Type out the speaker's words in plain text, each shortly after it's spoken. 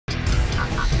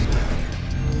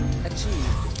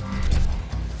achieved.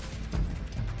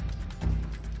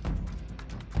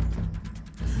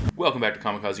 Welcome back to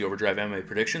Kamikaze Overdrive MMA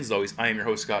Predictions. As always, I am your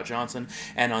host, Scott Johnson,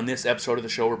 and on this episode of the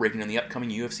show, we're breaking down the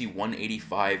upcoming UFC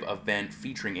 185 event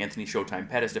featuring Anthony Showtime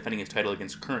Pettis defending his title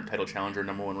against current title challenger,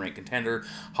 #1 ranked contender,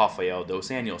 Rafael dos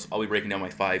Anjos. I'll be breaking down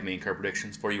my 5 main card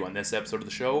predictions for you on this episode of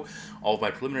the show. All of my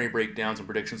preliminary breakdowns and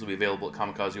predictions will be available at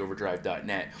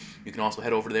kamikazeoverdrive.net. You can also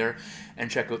head over there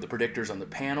and check out the predictors on the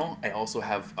panel. I also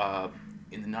have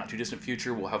in the not-too-distant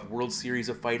future, we'll have World Series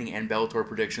of Fighting and Bellator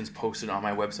predictions posted on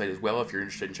my website as well if you're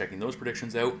interested in checking those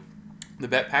predictions out. The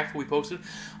bet packs will be posted.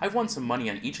 I've won some money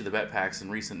on each of the bet packs in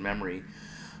recent memory,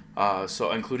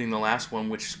 so including the last one,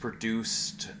 which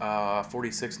produced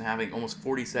 46 and having almost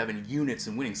 47 units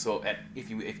in winning. So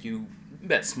if you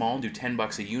bet small and do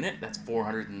 $10 a unit, that's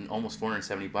almost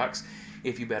 470 bucks.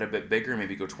 If you bet a bit bigger,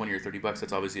 maybe go 20 or 30 bucks,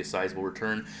 that's obviously a sizable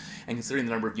return. And considering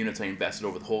the number of units I invested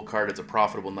over the whole card, it's a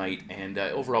profitable night. And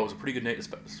overall, it was a pretty good night,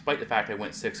 despite the fact I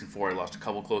went 6-4. I lost a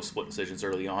couple close split decisions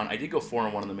early on. I did go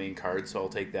 4-1 on the main card, so I'll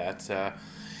take that.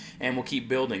 And we'll keep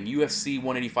building. UFC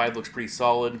 185 looks pretty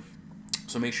solid,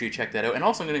 so make sure you check that out. And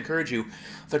also, I'm going to encourage you,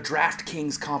 the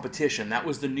DraftKings competition. That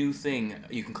was the new thing.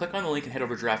 You can click on the link and head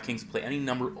over to DraftKings and play any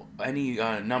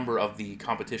number of the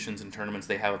competitions and tournaments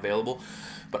they have available.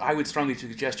 But I would strongly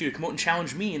suggest you to come out and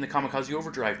challenge me in the Kamikaze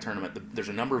Overdrive tournament. There's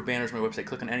a number of banners on my website.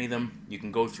 Click on any of them. You can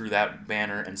go through that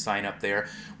banner and sign up there.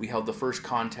 We held the first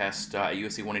contest at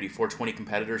UFC 184, 20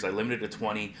 competitors. I limited it to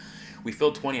 20. We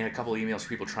filled 20 and had a couple of emails for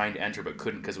people trying to enter but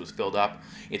couldn't because it was filled up.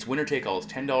 It's winner take all. It's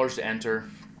 $10 to enter.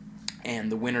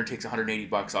 And the winner takes 180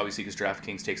 bucks, obviously, because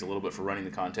DraftKings takes a little bit for running the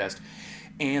contest.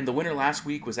 And the winner last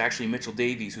week was actually Mitchell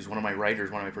Davies, who's one of my writers,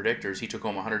 one of my predictors. He took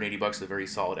home 180 bucks, a very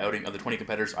solid outing. Of the 20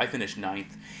 competitors, I finished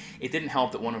 9th. It didn't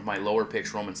help that one of my lower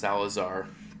picks, Roman Salazar,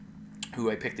 who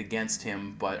I picked against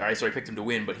him, I picked him to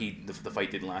win, but the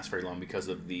fight didn't last very long because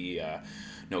of the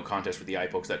no contest with the eye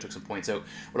pokes. That took some points out.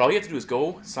 But all you have to do is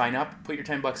go, sign up, put your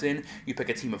 10 bucks in. You pick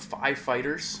a team of 5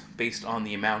 fighters based on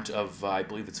the amount of, I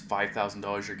believe it's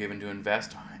 $5,000 you're given to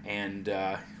invest. And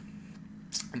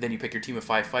then you pick your team of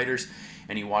 5 fighters,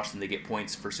 and you watch them. They get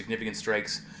points for significant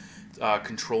strikes,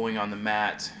 controlling on the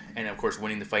mat, and of course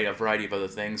winning the fight, a variety of other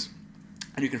things.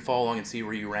 And you can follow along and see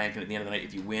where you rank, and at the end of the night,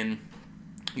 if you win,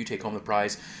 you take home the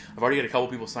prize. I've already got a couple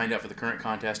people signed up for the current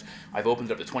contest. I've opened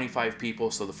it up to 25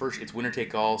 people, so it's winner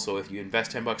take all. So if you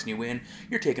invest 10 bucks and you win,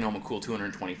 you're taking home a cool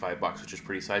 225 bucks, which is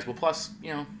pretty sizable. Plus,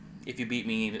 if you beat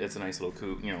me, it's a nice little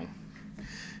coup,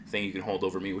 thing you can hold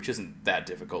over me, which isn't that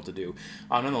difficult to do.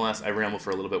 Nonetheless, I rambled for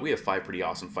a little bit. We have 5 pretty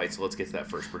awesome fights, so let's get to that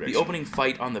first prediction. The opening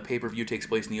fight on the pay-per-view takes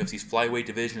place in the UFC's flyweight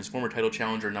division. His former title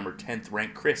challenger, number 10th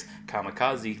ranked Chris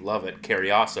Kamikaze, love it,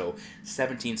 Cariaso,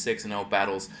 17-6-0,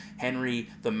 battles Henry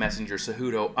the Messenger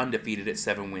Cejudo, undefeated at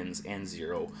 7 wins and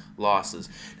 0 losses.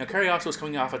 Now, Cariaso is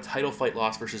coming off a title fight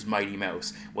loss versus Mighty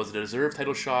Mouse. Was it a deserved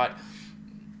title shot?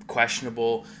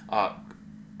 Questionable.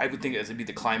 I would think it would be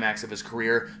the climax of his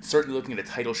career. Certainly looking at a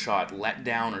title shot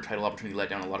letdown or title opportunity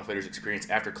letdown, a lot of fighters experience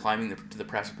after climbing to the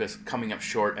precipice, coming up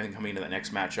short, and then coming into that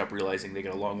next matchup, realizing they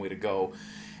got a long way to go,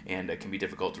 and it can be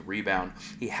difficult to rebound.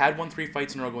 He had won 3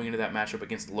 fights in a row going into that matchup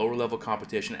against lower-level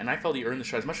competition, and I felt he earned the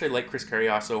shot. As much as I like Chris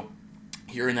Cariaso,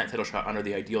 he earned that title shot under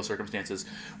the ideal circumstances,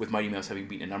 with Mighty Mouse having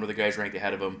beaten a number of the guys ranked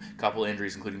ahead of him, a couple of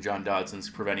injuries, including John Dodson's,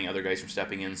 preventing other guys from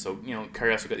stepping in. So,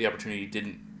 Cariaso got the opportunity,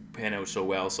 didn't pan out so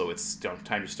well, so it's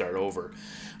time to start over.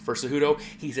 For Cejudo,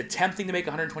 he's attempting to make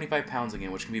 125 pounds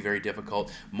again, which can be very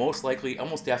difficult. Most likely,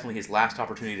 almost definitely, his last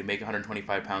opportunity to make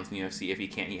 125 pounds in the UFC. If he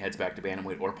can't, he heads back to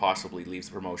bantamweight or possibly leaves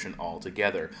the promotion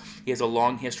altogether. He has a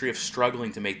long history of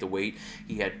struggling to make the weight.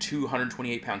 He had 2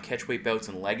 128-pound catchweight bouts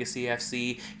in Legacy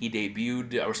FC. He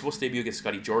was supposed to debut against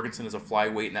Scotty Jorgensen as a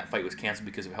flyweight, and that fight was canceled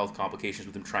because of health complications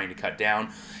with him trying to cut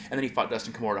down. And then he fought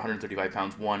Dustin Kimura at 135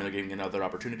 pounds, won, and they're giving him another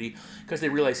opportunity because they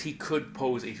realized he could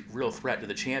pose a real threat to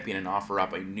the champion and offer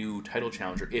up a new title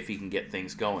challenger if he can get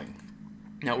things going.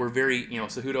 Now, we're very,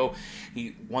 Cejudo,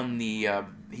 he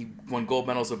won gold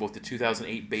medals of both the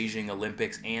 2008 Beijing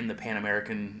Olympics and the Pan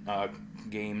American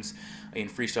Games in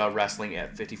freestyle wrestling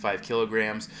at 55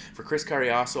 kilograms. For Chris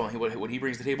Cariaso, what he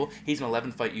brings to the table, he's an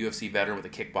 11-fight UFC veteran with a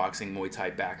kickboxing, Muay Thai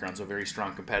background, so a very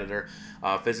strong competitor.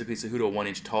 Physically, Cejudo 1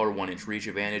 inch taller, 1 inch reach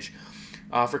advantage.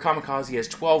 For Kamikaze, he has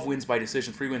 12 wins by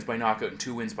decision, 3 wins by knockout, and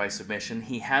 2 wins by submission.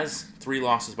 He has 3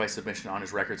 losses by submission on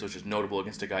his records, which is notable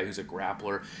against a guy who's a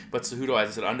grappler. But Cejudo, as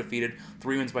I said, undefeated,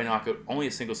 3 wins by knockout, only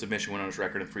a single submission win on his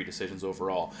record, and 3 decisions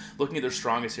overall. Looking at their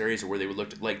strongest areas or where they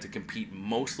would like to compete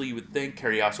mostly, you would think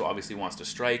Cariaso obviously wants to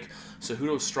strike.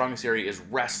 Cejudo's strongest area is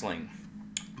wrestling.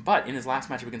 But in his last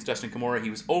matchup against Dustin Kimura, he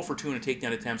was 0 for 2 in a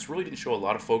takedown attempts, really didn't show a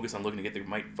lot of focus on looking to get the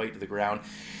fight to the ground,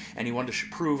 and he wanted to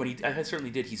prove, and he certainly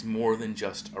did, he's more than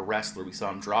just a wrestler. We saw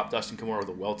him drop Dustin Kimura with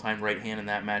a well-timed right hand in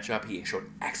that matchup. He showed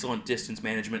excellent distance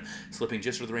management, slipping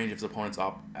just to the range of his opponent's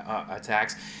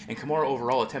attacks, and Kimura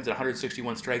overall attempted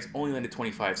 161 strikes, only landed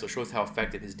 25, so it shows how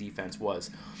effective his defense was.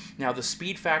 Now, the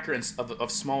speed factor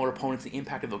of smaller opponents, the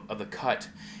impact of the cut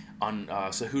on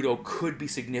Cejudo could be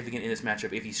significant in this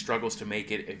matchup if he struggles to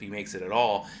make it, if he makes it at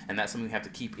all, and that's something we have to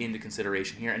keep into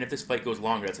consideration here. And if this fight goes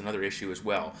longer, that's another issue as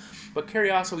well. But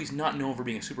Cariaso, he's not known for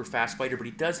being a super fast fighter, but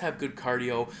he does have good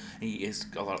cardio, and he has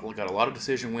got a lot of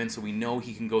decision wins, so we know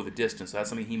he can go the distance. So that's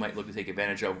something he might look to take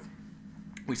advantage of.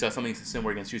 We saw something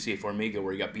similar against UCA Formiga,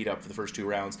 where he got beat up for the first 2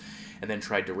 rounds and then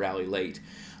tried to rally late.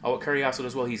 What Cariaso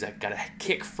does well, he's got a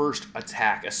kick-first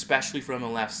attack, especially from the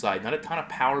left side. Not a ton of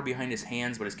power behind his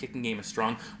hands, but his kicking game is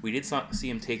strong. We did see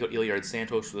him take out Elias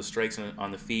Santos for the strikes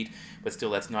on the feet, but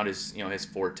still, that's not his his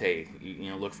forte.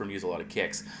 Look for him to use a lot of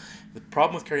kicks. The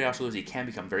problem with Cariaso is he can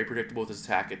become very predictable with his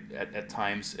attack at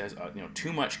times. As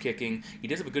too much kicking. He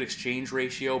does have a good exchange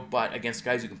ratio, but against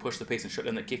guys who can push the pace and shut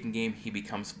down the kicking game, he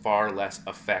becomes far less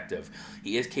effective.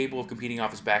 He is capable of competing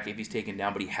off his back if he's taken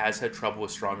down, but he has had trouble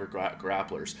with stronger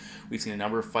grapplers. We've seen a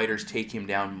number of fighters take him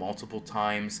down multiple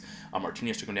times.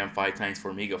 Martinez took him down 5 times,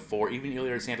 Formiga 4. Even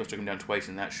Elias Santos took him down twice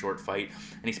in that short fight,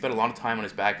 and he spent a lot of time on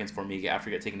his back against Formiga. After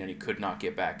he got taken down, he could not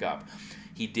get back up.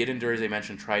 He did endure, as I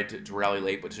mentioned, tried to rally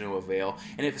late, but to no avail.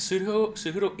 And if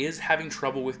Cejudo is having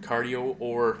trouble with cardio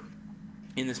or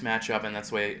in this matchup, and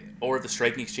that's why, or if the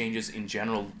striking exchanges in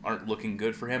general aren't looking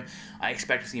good for him, I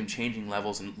expect to see him changing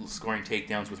levels and scoring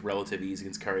takedowns with relative ease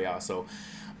against Cariaso.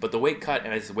 But the weight cut,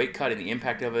 and the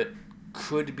impact of it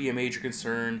could be a major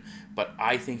concern, but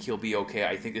I think he'll be okay.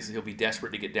 I think he'll be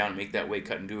desperate to get down and make that weight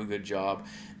cut and do a good job.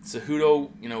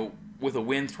 Cejudo, with a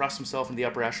win, thrusts himself into the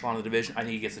upper echelon of the division. I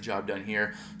think he gets the job done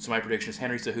here. So my prediction is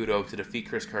Henry Cejudo to defeat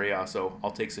Chris Cariaso.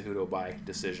 I'll take Cejudo by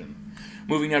decision.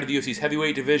 Moving now to the UFC's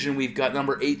heavyweight division, we've got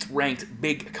number 8th ranked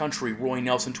Big Country Roy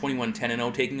Nelson,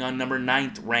 21-10-0, taking on number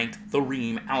 9th ranked The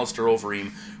Ream, Alistair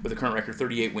Overeem, with a current record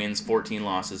 38 wins, 14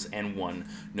 losses, and 1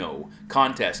 no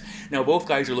contest. Now, both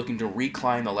guys are looking to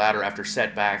reclimb the ladder after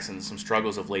setbacks and some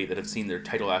struggles of late that have seen their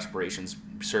title aspirations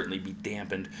certainly be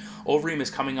dampened. Overeem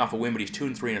is coming off a win, but he's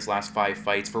 2-3 in his last 5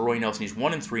 fights. For Roy Nelson, he's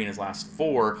 1-3 in his last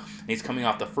 4, and he's coming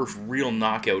off the first real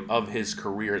knockout of his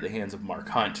career at the hands of Mark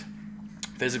Hunt.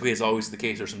 Physically, as always the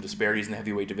case, there's some disparities in the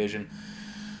heavyweight division.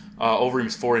 Overeem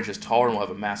is 4 inches taller and will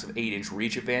have a massive 8-inch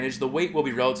reach advantage. The weight will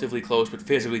be relatively close, but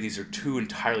physically these are 2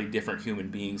 entirely different human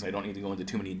beings. I don't need to go into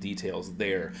too many details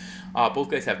there. Both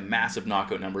guys have massive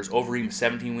knockout numbers. Overeem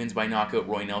 17 wins by knockout,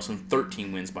 Roy Nelson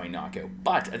 13 wins by knockout.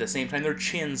 But at the same time, their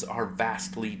chins are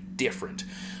vastly different.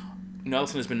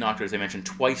 Nelson has been knocked out, as I mentioned,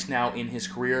 twice now in his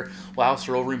career, while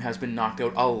Alistair Overeem has been knocked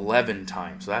out 11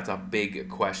 times. So that's a big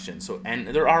question. And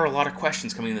there are a lot of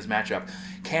questions coming in this matchup.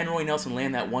 Can Roy Nelson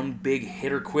land that one big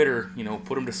hitter-quitter,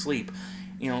 put him to sleep?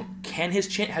 Has his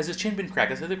chin been cracked?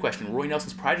 That's the other question. Roy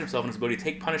Nelson's prided himself on his ability to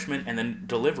take punishment and then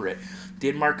deliver it.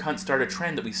 Did Mark Hunt start a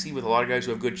trend that we see with a lot of guys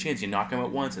who have good chins? You knock him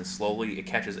out once, and slowly it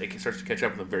starts to catch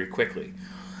up with him very quickly.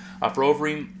 For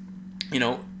Overeem,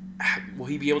 will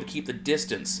he be able to keep the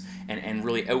distance and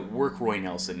really outwork Roy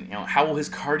Nelson? How will his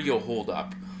cardio hold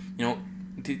up?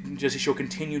 Does he show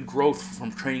continued growth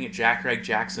from training at Jack Rag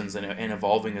Jackson's and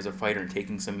evolving as a fighter and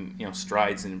taking some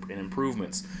strides and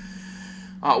improvements?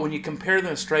 When you compare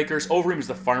them as strikers, Overeem is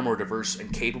the far more diverse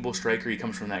and capable striker. He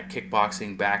comes from that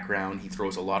kickboxing background. He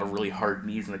throws a lot of really hard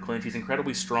knees in the clinch. He's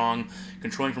incredibly strong,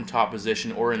 controlling from top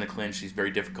position or in the clinch. He's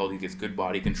very difficult. He gets good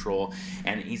body control.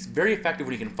 And he's very effective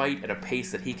when he can fight at a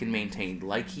pace that he can maintain,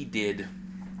 like he did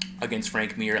against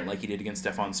Frank Mir and like he did against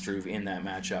Stefan Struve in that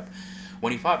matchup.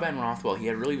 When he fought Ben Rothwell, he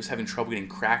really was having trouble getting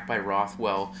cracked by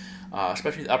Rothwell,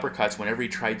 especially the uppercuts whenever he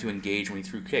tried to engage when he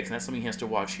threw kicks. And that's something he has to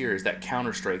watch here, is that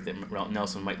counter strike that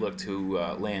Nelson might look to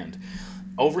land.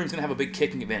 Overeem's going to have a big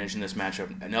kicking advantage in this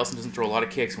matchup. Nelson doesn't throw a lot of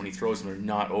kicks. When he throws them, they're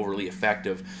not overly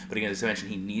effective. But again, as I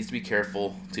mentioned, he needs to be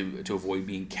careful to avoid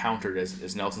being countered,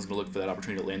 as Nelson's going to look for that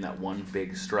opportunity to land that one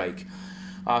big strike.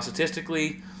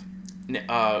 Statistically,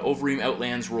 Overeem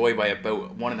outlands Roy by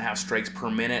about 1.5 strikes per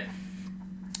minute,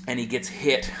 and he gets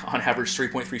hit on average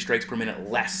 3.3 strikes per minute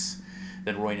less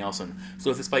than Roy Nelson.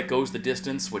 So if this fight goes the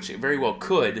distance, which it very well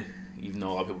could, even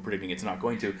though a lot of people are predicting it's not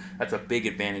going to. That's a big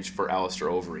advantage for Alistair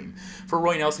Overeem. For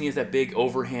Roy Nelson, he has that big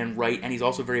overhand right, and he's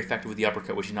also very effective with the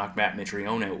uppercut, which he knocked Matt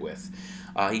Mitrione out with.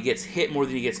 He gets hit more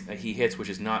than he hits, which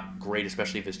is not great,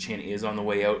 especially if his chin is on the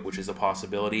way out, which is a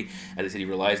possibility. As I said, he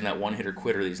relies on that one-hitter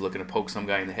quitter that he's looking to poke some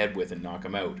guy in the head with and knock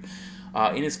him out.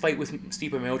 In his fight with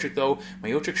Stipe Miocic, though,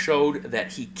 Miocic showed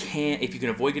that he can, if you can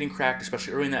avoid getting cracked,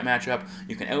 especially early in that matchup,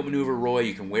 you can outmaneuver Roy,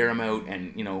 you can wear him out,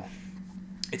 and, you know,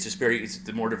 it's just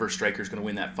the more diverse striker is going to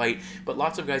win that fight. But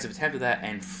lots of guys have attempted that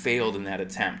and failed in that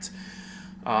attempt.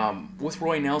 With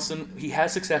Roy Nelson, he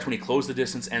has success when he closes the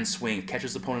distance and swings,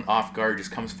 catches the opponent off guard,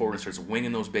 just comes forward and starts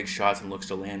winging those big shots and looks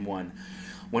to land one.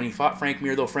 When he fought Frank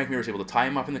Mir, though, Frank Mir was able to tie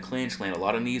him up in the clinch, land a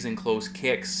lot of knees and close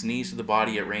kicks, knees to the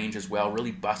body at range as well,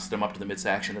 really busted him up to the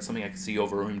midsection. That's something I can see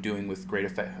Overeem doing with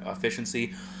great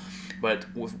efficiency. But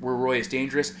where Roy is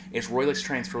dangerous, is Roy likes to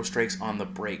try and throw strikes on the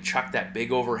break. Chuck that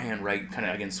big overhand right, kind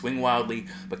of, again, swing wildly,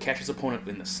 but catch his opponent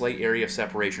in the slight area of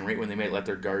separation, right when they might let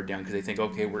their guard down, because they think,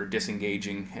 okay, we're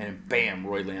disengaging, and bam,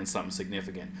 Roy lands something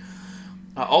significant.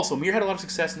 Also, Mir had a lot of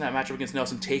success in that matchup against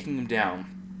Nelson, taking him down.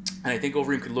 And I think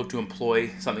Overeem could look to employ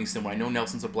something similar. I know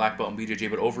Nelson's a black belt in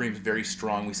BJJ, but Overeem's very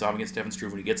strong. We saw him against Devin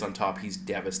Struve. When he gets on top, he's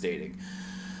devastating.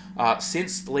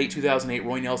 Since late 2008,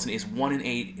 Roy Nelson is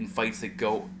 1-8 in fights that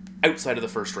go outside of the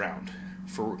first round.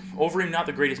 For Overeem, not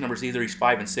the greatest numbers either. He's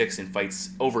 5-6 in fights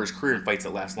over his career in fights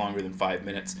that last longer than 5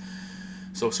 minutes.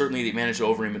 So certainly the advantage to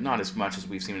Overeem, but not as much as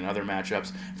we've seen in other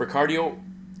matchups. For cardio,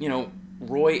 you know,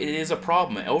 Roy, it is a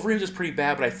problem. Overeem's is pretty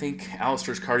bad, but I think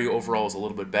Alistair's cardio overall is a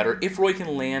little bit better. If Roy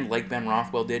can land like Ben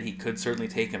Rothwell did, he could certainly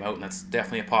take him out, and that's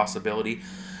definitely a possibility.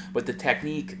 But the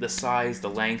technique, the size, the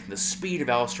length, the speed of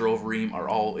Alistair Overeem are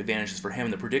all advantages for him.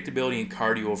 The predictability and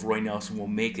cardio of Roy Nelson will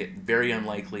make it very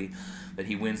unlikely that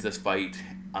he wins this fight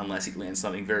unless he lands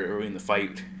something very early in the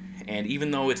fight. And even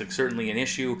though it's certainly an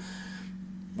issue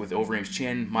with Overeem's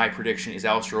chin, my prediction is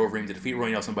Alistair Overeem to defeat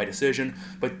Roy Nelson by decision,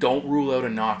 but don't rule out a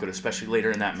knockout, especially later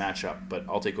in that matchup, but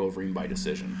I'll take Overeem by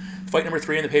decision. Fight number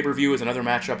 3 in the pay-per-view is another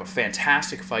matchup, a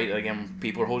fantastic fight. Again,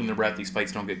 people are holding their breath. These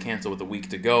fights don't get canceled with a week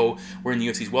to go. We're in the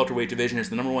UFC's welterweight division. It's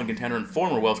the #1 contender and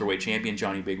former welterweight champion,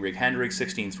 Johnny Big Rig Hendricks,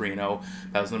 16-3-0.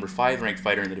 That was the #5 ranked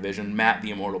fighter in the division, Matt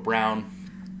the Immortal Brown,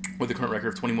 with a current record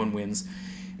of 21 wins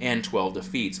and 12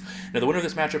 defeats. Now, the winner of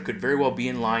this matchup could very well be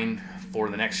in line for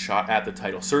the next shot at the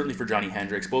title, certainly for Johnny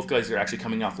Hendricks. Both guys are actually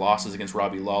coming off losses against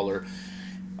Robbie Lawler.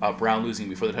 Brown losing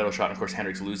before the title shot, and of course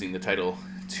Hendricks losing the title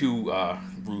to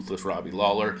ruthless Robbie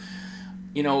Lawler.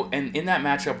 You know, and in that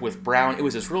matchup with Brown, it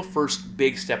was his real first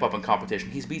big step up in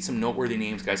competition. He's beat some noteworthy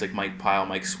names, guys like Mike Pyle,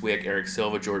 Mike Swick, Eric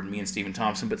Silva, Jordan Mee, and Stephen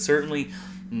Thompson, but certainly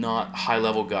not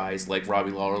high-level guys like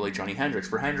Robbie Lawler, like Johnny Hendricks.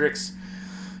 For Hendricks,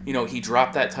 you know, he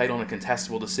dropped that title in a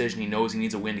contestable decision. He knows he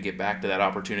needs a win to get back to that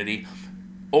opportunity.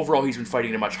 Overall, he's been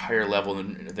fighting at a much higher level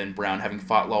than Brown, having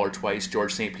fought Lawler twice,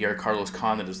 George St. Pierre, Carlos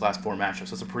Condit in his last 4 matchups.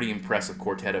 So that's a pretty impressive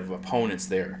quartet of opponents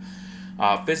there.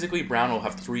 Physically, Brown will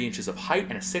have 3 inches of height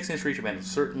and a 6-inch reach advantage.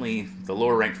 Certainly the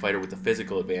lower-ranked fighter with the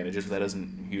physical advantages, but that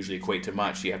doesn't usually equate to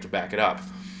much. You have to back it up.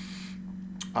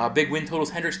 Big win totals.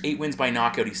 Hendricks 8 wins by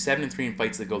knockout. He's 7-3 in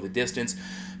fights that go the distance.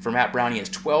 For Matt Brown, he has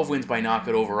 12 wins by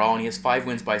knockout overall, and he has 5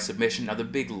 wins by submission. Now, the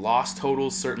big loss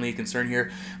totals certainly a concern here.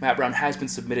 Matt Brown has been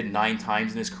submitted 9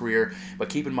 times in his career, but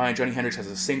keep in mind, Johnny Hendricks has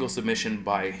a single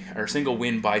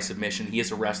win by submission. He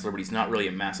is a wrestler, but he's not really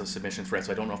a massive submission threat,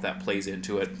 so I don't know if that plays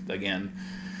into it. Again,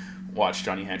 watch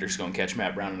Johnny Hendricks go and catch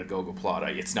Matt Brown in a go-go plot.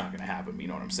 It's not going to happen, you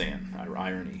know what I'm saying?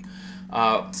 Irony.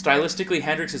 Stylistically,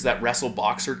 Hendricks is that wrestle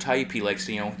boxer type. He likes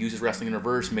to, use his wrestling in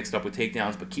reverse, mixed up with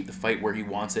takedowns, but keep the fight where he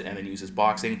wants it and then use his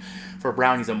boxing. For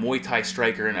Brown, he's a Muay Thai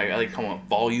striker, and I like to call him a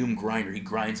volume grinder. He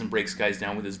grinds and breaks guys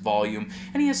down with his volume,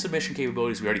 and he has submission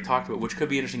capabilities we already talked about, which could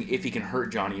be interesting if he can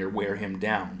hurt Johnny or wear him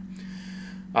down.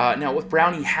 Now, with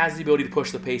Brown, he has the ability to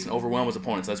push the pace and overwhelm his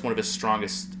opponents. That's one of his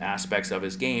strongest aspects of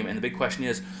his game, and the big question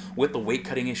is, with the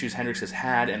weight-cutting issues Hendricks has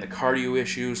had and the cardio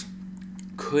issues,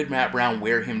 could Matt Brown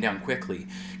wear him down quickly?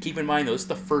 Keep in mind, though, this is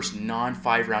the first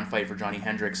non-5-round fight for Johnny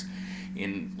Hendricks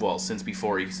since he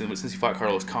fought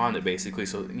Carlos Condit, basically.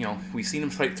 So, we've seen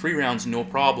him fight 3 rounds, no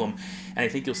problem, and I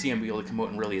think you'll see him be able to come out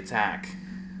and really attack.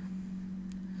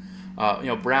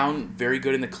 Brown, very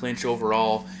good in the clinch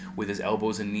overall with his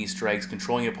elbows and knee strikes,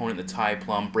 controlling an opponent in the tie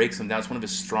plum, breaks him down. That's one of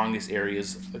his strongest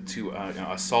areas to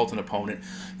assault an opponent.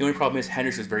 The only problem is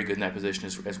Hendricks is very good in that position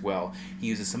as well. He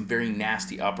uses some very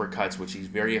nasty uppercuts, which he's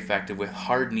very effective with,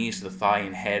 hard knees to the thigh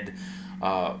and head.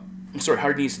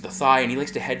 Hard knees to the thigh, and he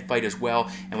likes to head fight as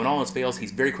well. And when all else fails,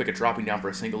 he's very quick at dropping down for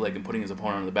a single leg and putting his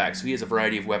opponent on the back. So he has a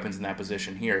variety of weapons in that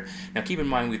position here. Now, keep in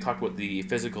mind, we talked about the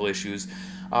physical issues.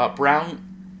 Brown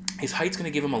His height's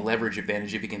going to give him a leverage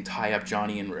advantage if he can tie up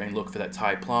Johnny and look for that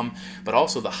tie plum. But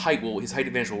also his height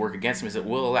advantage will work against him, as it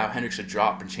will allow Hendricks to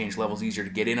drop and change levels easier to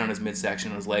get in on his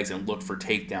midsection on his legs and look for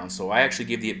takedowns. So I actually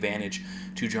give the advantage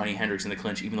to Johnny Hendricks in the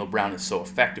clinch, even though Brown is so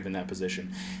effective in that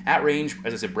position. At range,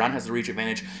 as I said, Brown has the reach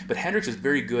advantage, but Hendricks is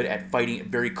very good at fighting at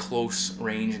very close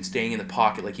range and staying in the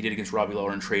pocket like he did against Robbie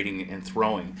Lawler and trading and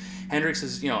throwing. Hendricks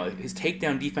is, his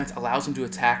takedown defense allows him to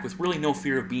attack with really no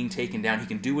fear of being taken down. He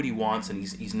can do what he wants, and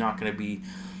he's not going to be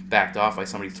backed off by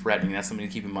somebody threatening. That's something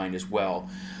to keep in mind as well.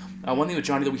 One thing with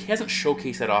Johnny, though, he hasn't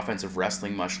showcased that offensive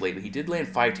wrestling much lately. He did land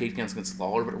 5 takedowns against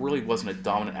Lawler, but it really wasn't a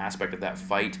dominant aspect of that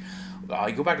fight.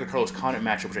 You go back to the Carlos Condit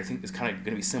matchup, which I think is kind of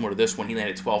going to be similar to this one. He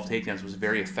landed 12 takedowns, was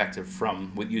very effective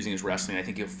with using his wrestling. I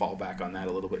think he'll fall back on that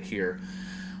a little bit here.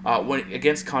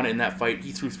 Against Condit in that fight,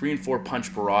 he threw 3 and 4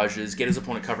 punch barrages, get his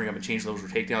opponent covering up and change levels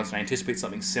for takedowns, and I anticipate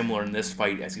something similar in this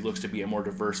fight as he looks to be a more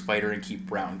diverse fighter and keep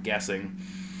Brown guessing.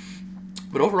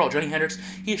 But overall, Johnny Hendricks,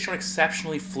 he has shown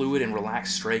exceptionally fluid and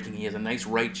relaxed striking. He has a nice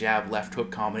right jab, left hook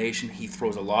combination. He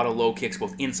throws a lot of low kicks,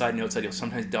 both inside and outside. He'll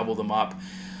sometimes double them up.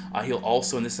 He'll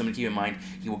also, and this is something to keep in mind,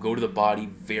 he will go to the body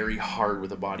very hard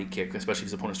with a body kick, especially if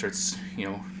his opponent starts,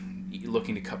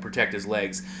 looking to protect his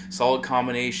legs. Solid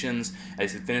combinations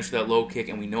as he finished with that low kick,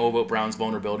 and we know about Brown's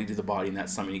vulnerability to the body, and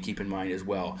that's something to keep in mind as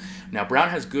well. Now, Brown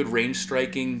has good range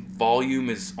striking. Volume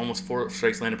is almost 4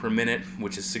 strikes landed per minute,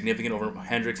 which is significant over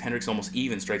Hendricks. Hendricks almost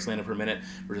even strikes landed per minute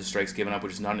versus strikes given up,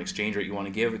 which is not an exchange rate you want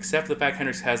to give, except for the fact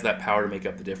Hendricks has that power to make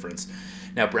up the difference.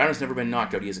 Now, Brown has never been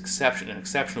knocked out. He has an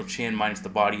exceptional chin, minus the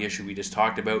body issue we just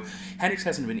talked about. Hendricks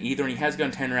hasn't been either, and he has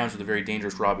gone 10 rounds with a very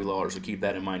dangerous Robbie Lawler, so keep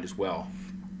that in mind as well.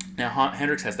 Now,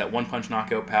 Hendricks has that one-punch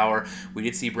knockout power. We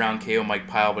did see Brown KO Mike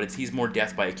Pyle, but he's more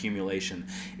death by accumulation.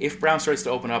 If Brown starts to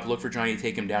open up, look for Johnny to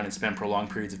take him down and spend prolonged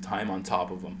periods of time on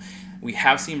top of him. We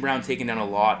have seen Brown taken down a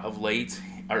lot of late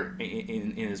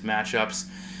in his matchups.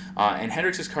 And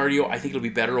Hendricks' cardio, I think it'll be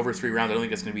better over 3 rounds. I don't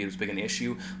think that's going to be as big an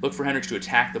issue. Look for Hendricks to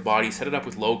attack the body, set it up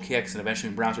with low kicks, and eventually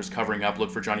when Brown starts covering up, look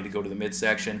for Johnny to go to the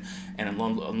midsection and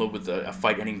unload with a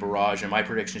fight-ending barrage. And my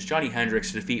prediction is Johnny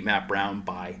Hendricks to defeat Matt Brown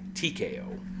by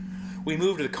TKO. We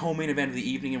move to the co-main event of the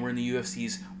evening, and we're in the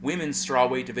UFC's women's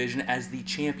strawweight division as the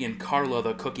champion Carla,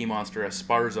 the Cookie Monster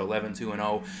Esparza,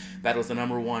 11-2-0, battles the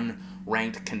 #1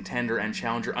 ranked contender and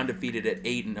challenger, undefeated at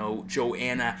 8-0,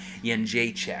 Joanna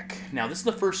Jedrzejczyk. Now, this is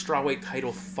the first strawweight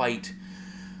title fight,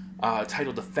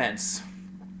 title defense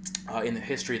in the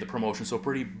history of the promotion, so a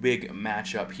pretty big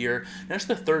matchup here. Now, it's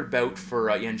the 3rd bout for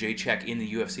Jedrzejczyk in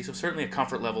the UFC, so certainly a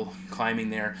comfort level climbing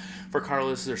there. For Carla,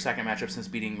 this is her 2nd matchup since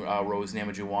beating Rose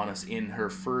Namajuanis in her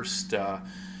first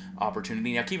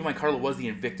opportunity. Now, keep in mind, Carla was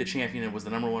the Invicta champion and was the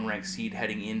 #1 ranked seed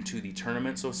heading into the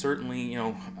tournament, so certainly,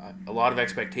 a lot of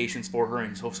expectations for her,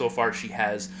 and so far she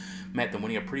has met them,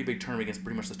 winning a pretty big tournament against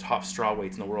pretty much the top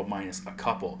strawweights in the world, minus a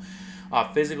couple.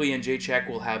 Physically, Jedrzejczyk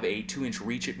will have a 2-inch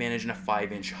reach advantage and a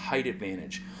 5-inch height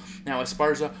advantage. Now,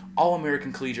 Esparza,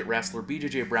 All-American collegiate wrestler,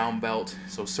 BJJ brown belt,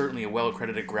 so certainly a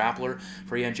well-accredited grappler.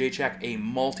 For Jedrzejczyk, a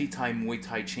multi-time Muay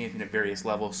Thai champion at various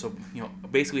levels, so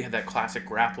basically have that classic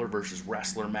grappler versus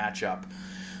wrestler matchup.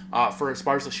 For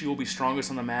Esparza, she will be strongest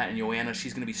on the mat, and Joanna,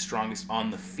 she's going to be strongest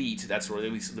on the feet. That's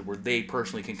where they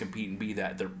personally can compete and be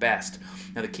their best.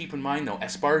 Now, to keep in mind, though,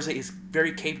 Esparza is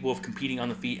very capable of competing on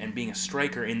the feet and being a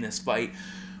striker in this fight,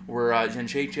 where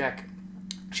Jedrzejczyk,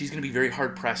 she's going to be very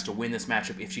hard-pressed to win this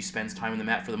matchup if she spends time on the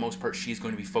mat. For the most part, she's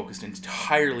going to be focused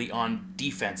entirely on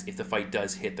defense if the fight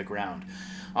does hit the ground.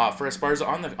 For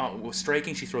Esparza, with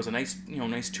striking, she throws a nice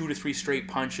 2 to 3 straight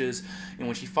punches. And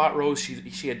when she fought Rose,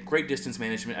 she had great distance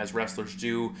management, as wrestlers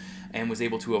do, and was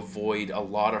able to avoid a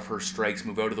lot of her strikes,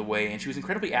 move out of the way. And she was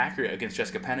incredibly accurate against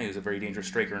Jessica Penne, who's a very dangerous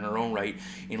striker in her own right,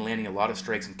 in landing a lot of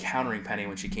strikes and countering Penne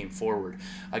when she came forward.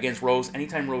 Against Rose,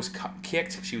 anytime Rose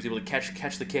kicked, she was able to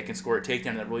catch the kick and score a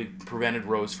takedown. That really prevented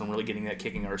Rose from really getting that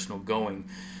kicking arsenal going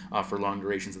for long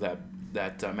durations of that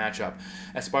matchup.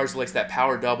 Esparza likes that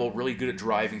power double, really good at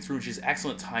driving through, and she has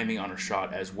excellent timing on her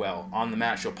shot as well. On the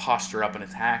mat, she'll posture up and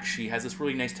attack. She has this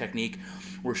really nice technique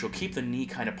where she'll keep the knee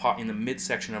kind of in the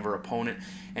midsection of her opponent,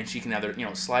 and she can either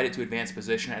slide it to advanced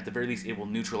position. At the very least, it will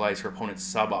neutralize her opponent's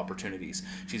sub opportunities.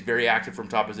 She's very active from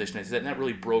top position, and that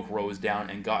really broke Rose down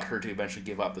and got her to eventually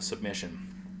give up the submission.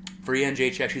 For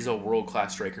Jedrzejczyk, she's a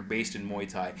world-class striker based in Muay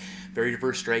Thai. Very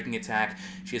diverse striking attack.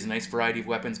 She has a nice variety of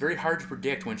weapons. Very hard to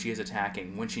predict when she is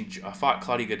attacking. When she fought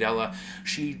Claudia Gadelha,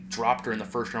 she dropped her in the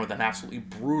first round with an absolutely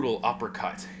brutal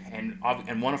uppercut.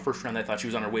 and won a first round that I thought she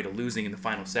was on her way to losing in the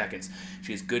final seconds.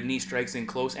 She has good knee strikes in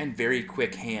close and very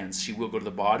quick hands. She will go to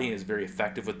the body and is very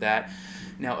effective with that.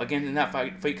 Now, again, in that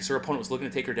fight, because her opponent was looking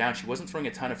to take her down, she wasn't throwing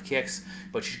a ton of kicks,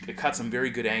 but she cut some very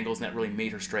good angles, and that really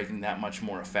made her striking that much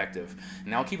more effective.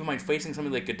 Now, keep in mind, facing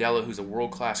somebody like Gadella, who's a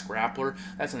world-class grappler,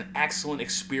 that's an excellent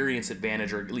experience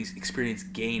advantage, or at least experience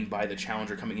gained by the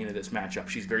challenger coming into this matchup.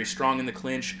 She's very strong in the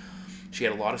clinch. She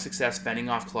had a lot of success fending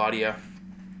off Claudia,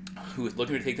 who was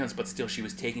looking to take downs, but still she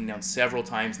was taken down several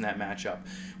times in that matchup.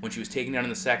 When she was taken down in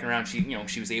the second round,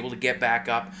 she was able to get back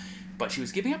up, but she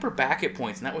was giving up her back at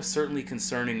points, and that was certainly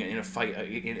concerning in a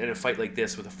fight like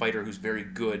this with a fighter who's very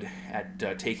good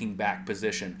at taking back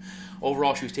position.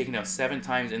 Overall, she was taken down 7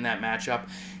 times in that matchup,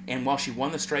 and while she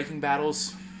won the striking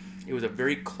battles, it was a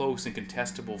very close and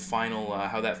contestable final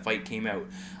how that fight came out.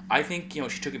 I think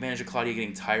she took advantage of Claudia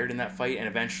getting tired in that fight, and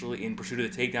eventually in pursuit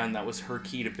of the takedown, that was her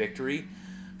key to victory.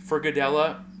 For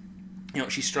Gadella,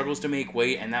 she struggles to make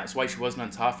weight, and that's why she wasn't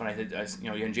on tough. And I think,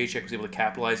 Jedrzejczyk was able to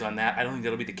capitalize on that. I don't think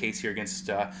that'll be the case here against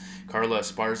Carla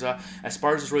Esparza.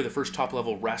 Esparza is really the first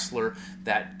top-level wrestler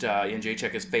that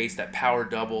Jedrzejczyk has faced. That power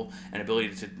double and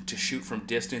ability to shoot from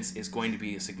distance is going to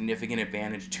be a significant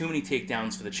advantage. Too many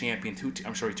takedowns for the champion. Too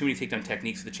many takedown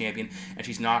techniques for the champion, and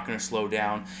she's not going to slow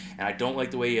down. And I don't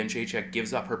like the way Jedrzejczyk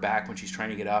gives up her back when she's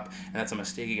trying to get up, and that's a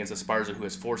mistake against Esparza, who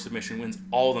has 4 submission wins,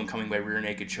 all of them coming by rear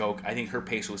naked choke. I think her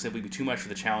pace will simply be too much for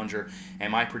the challenger,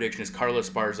 and my prediction is Carla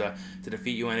Esparza to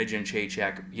defeat Joanna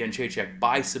Jedrzejczyk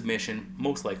by submission,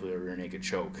 most likely a rear naked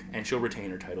choke, and she'll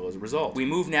retain her title as a result. We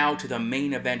move now to the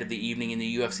main event of the evening in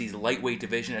the UFC's lightweight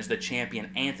division, as the champion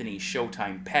Anthony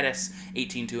Showtime Pettis,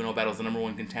 18-2-0, battles the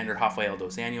 #1 contender Rafael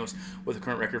dos Anjos with a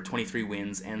current record of 23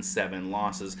 wins and 7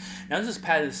 losses. Now, this is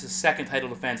Pettis' second title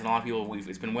defense, and a lot of people,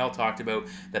 it's been well talked about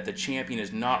that the champion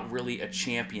is not really a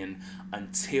champion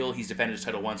until he's defended his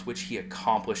title once, which he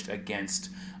accomplished against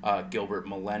Gilbert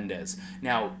Melendez.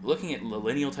 Now, looking at the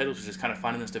lineal titles, which is kind of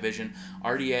fun in this division,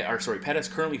 Pettis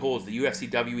currently holds the UFC,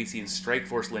 WEC, and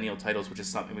Strikeforce lineal titles, which is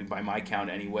something by my count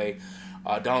anyway.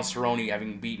 Donald Cerrone,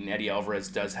 having beaten Eddie Alvarez,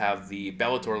 does have the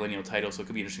Bellator lineal title, so it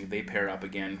could be interesting if they pair up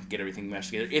again, get everything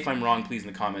meshed together. If I'm wrong, please in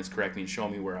the comments correct me and show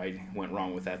me where I went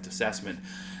wrong with that assessment.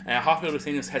 Rafael dos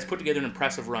Anjos has put together an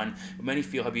impressive run, but many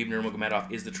feel Khabib Nurmagomedov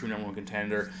is the true #1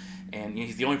 contender, and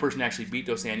he's the only person to actually beat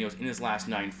dos Anjos in his last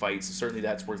 9 fights, so certainly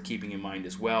that's worth keeping in mind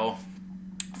as well.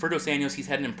 For dos Anjos, he's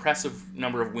had an impressive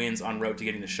number of wins en route to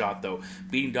getting the shot, though.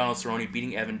 Beating Donald Cerrone,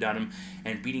 beating Evan Dunham,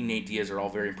 and beating Nate Diaz are all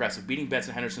very impressive. Beating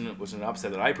Benson Henderson was an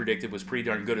upset that I predicted was pretty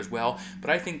darn good as well,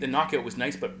 but I think the knockout was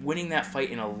nice, but winning that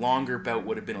fight in a longer bout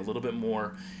would have been a little bit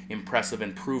more impressive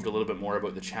and proved a little bit more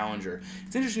about the challenger.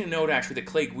 It's interesting to note, actually, that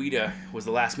Clay Guida was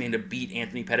the last man to beat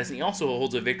Anthony Pettis, and he also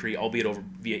holds a victory, albeit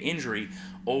via injury,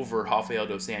 over Rafael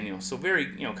dos Anjos. So very,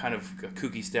 kind of a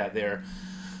kooky stat there.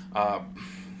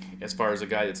 As far as a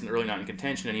guy that's really not in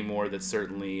contention anymore, that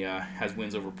certainly has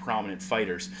wins over prominent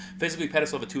fighters. Physically,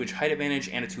 Pettis will have a 2-inch height advantage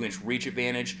and a 2-inch reach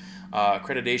advantage.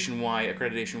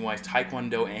 Accreditation-wise,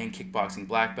 Taekwondo and kickboxing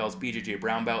black belts, BJJ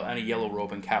brown belt, and a yellow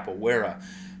rope in capoeira.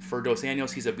 For dos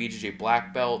Anjos, he's a BJJ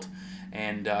black belt,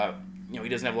 and he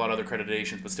doesn't have a lot of other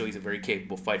accreditations, but still he's a very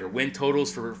capable fighter. Win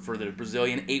totals for the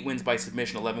Brazilian: 8 wins by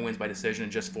submission, 11 wins by decision,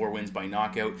 and just 4 wins by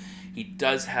knockout. He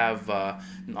does have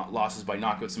losses by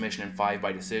knockout, submission, and 5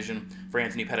 by decision. For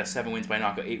Anthony Pettis, 7 wins by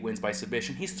knockout, 8 wins by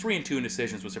submission. He's 3-2 in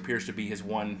decisions, which appears to be his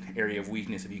one area of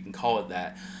weakness, if you can call it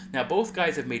that. Now, both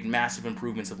guys have made massive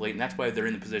improvements of late, and that's why they're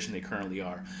in the position they currently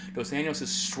are. Dos Anjos'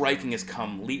 striking has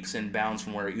come leaps and bounds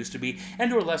from where it used to be, and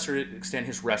to a lesser extent,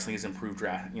 his wrestling has improved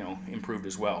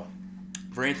as well.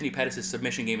 For Anthony Pettis, his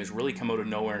submission game has really come out of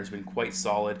nowhere and has been quite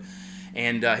solid,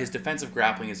 and his defensive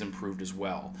grappling has improved as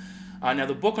well. Now,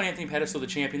 the book on Anthony Pettis, so the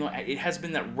champion, it has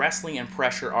been that wrestling and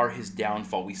pressure are his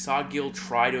downfall. We saw Gil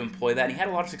try to employ that, and he had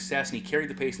a lot of success, and he carried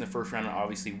the pace in the first round and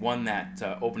obviously won that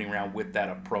opening round with that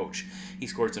approach. He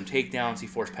scored some takedowns, he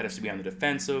forced Pettis to be on the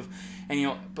defensive,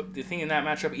 and but the thing in that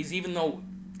matchup is, even though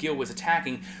Gil was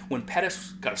attacking, when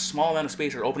Pettis got a small amount of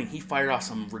space or opening, he fired off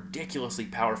some ridiculously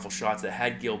powerful shots that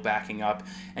had Gil backing up,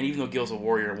 and even though Gil's a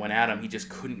warrior, went at him, he just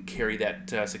couldn't carry that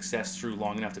success through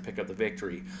long enough to pick up the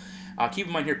victory. Keep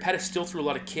in mind here, Pettis still threw a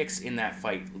lot of kicks in that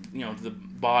fight, to the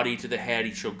body, to the head.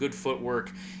 He showed good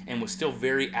footwork and was still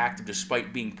very active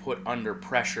despite being put under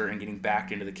pressure and getting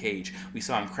backed into the cage. We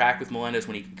saw him crack with Melendez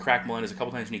when he cracked Melendez a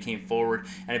couple times when he came forward,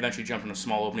 and eventually jumped in a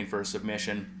small opening for a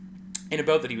submission in a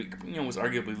bout that he was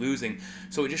arguably losing.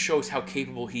 So it just shows how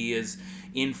capable he is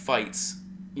in fights,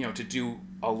 to do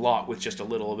a lot with just a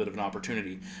little bit of an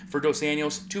opportunity. For dos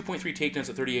Anjos, 2.3 takedowns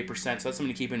at 38%, so that's something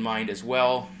to keep in mind as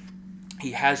well.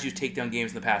 He has used takedown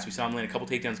games in the past. We saw him land a couple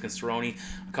takedowns against Cerrone,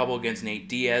 a couple against Nate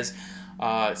Diaz.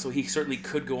 So he certainly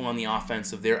could go on the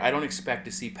offensive there. I don't expect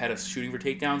to see Pettis shooting for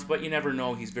takedowns, but you never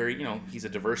know. He's very, he's a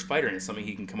diverse fighter, and it's something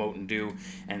he can come out and do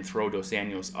and throw Dos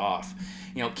Anjos off.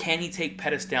 Can he take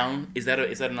Pettis down? Is that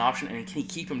an option? And can he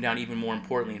keep him down, even more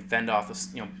importantly, and fend off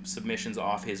the submissions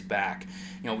off his back?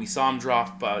 We saw him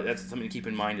drop. That's something to keep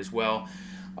in mind as well.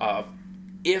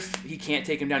 If he can't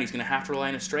take him down, he's going to have to rely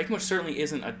on his striking, which certainly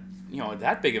isn't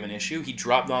that big of an issue. He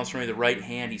dropped Donald Cerrone with the right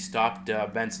hand. He stopped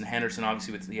Benson Henderson.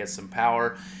 Obviously, he has some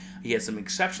power. He has some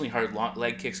exceptionally hard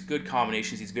leg kicks, good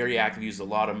combinations. He's very active, uses a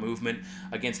lot of movement.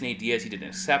 Against Nate Diaz, he did an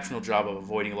exceptional job of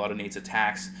avoiding a lot of Nate's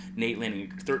attacks. Nate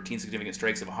landing 13 significant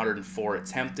strikes of 104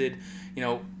 attempted.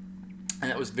 And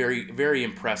that was very, very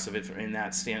impressive from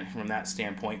that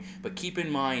standpoint. But keep in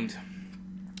mind,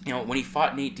 when he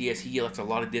fought Nate Diaz, he left a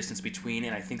lot of distance between,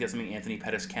 and I think that's something Anthony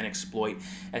Pettis can exploit,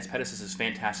 as Pettis is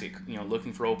fantastic,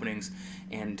 looking for openings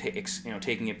and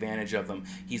taking advantage of them.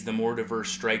 He's the more diverse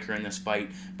striker in this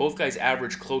fight. Both guys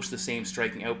average close to the same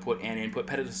striking output and input.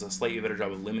 Pettis does a slightly better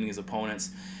job of limiting his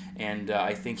opponents, and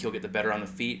I think he'll get the better on the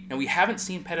feet. And we haven't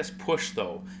seen Pettis push,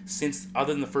 though, since,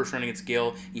 other than the first round against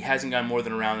Gill. He hasn't gone more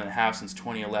than a round and a half since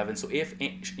 2011. So if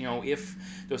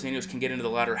Dos Anjos can get into the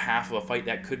latter half of a fight,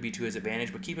 that could be to his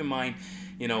advantage. But keep in mind,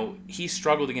 he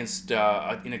struggled against in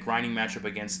a grinding matchup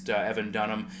against Evan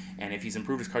Dunham, and if he's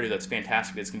improved his cardio, that's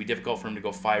fantastic. It's going to be difficult for him to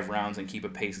go 5 rounds and keep a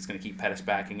pace. It's going to keep Pettis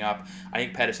backing up. I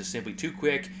think Pettis is simply too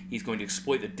quick. He's going to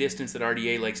exploit the distance that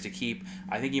RDA likes to keep.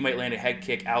 I think he might land a head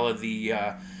kick a la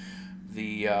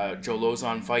the Joe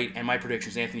Lozon fight, and my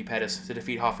prediction is Anthony Pettis to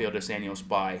defeat Rafael Dos Anjos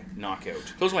by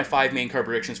knockout. Those are my 5 main card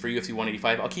predictions for UFC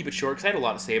 185. I'll keep it short because I had a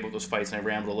lot to say about those fights and I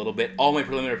rambled a little bit. All my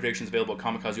preliminary predictions available at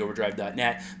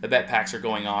kamikazeoverdrive.net. The bet packs are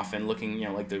going off and looking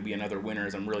like there'll be another winner,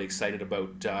 as I'm really excited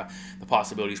about the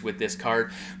possibilities with this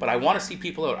card. But I want to see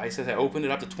people out. I said I opened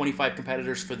it up to 25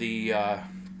 competitors for the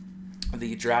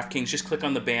DraftKings. Just click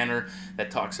on the banner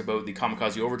that talks about the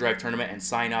Kamikaze Overdrive tournament and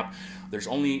sign up. There's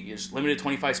limited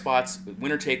 25 spots,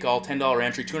 winner take all, $10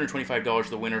 entry, $225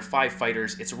 the winner, 5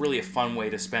 fighters. It's really a fun way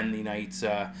to spend the night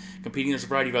competing. There's a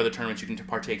variety of other tournaments you can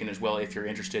partake in as well if you're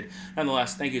interested.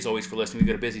 Nonetheless, thank you as always for listening. We've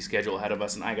got a busy schedule ahead of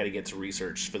us, and I got to get to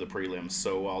research for the prelims,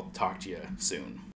 so I'll talk to you soon.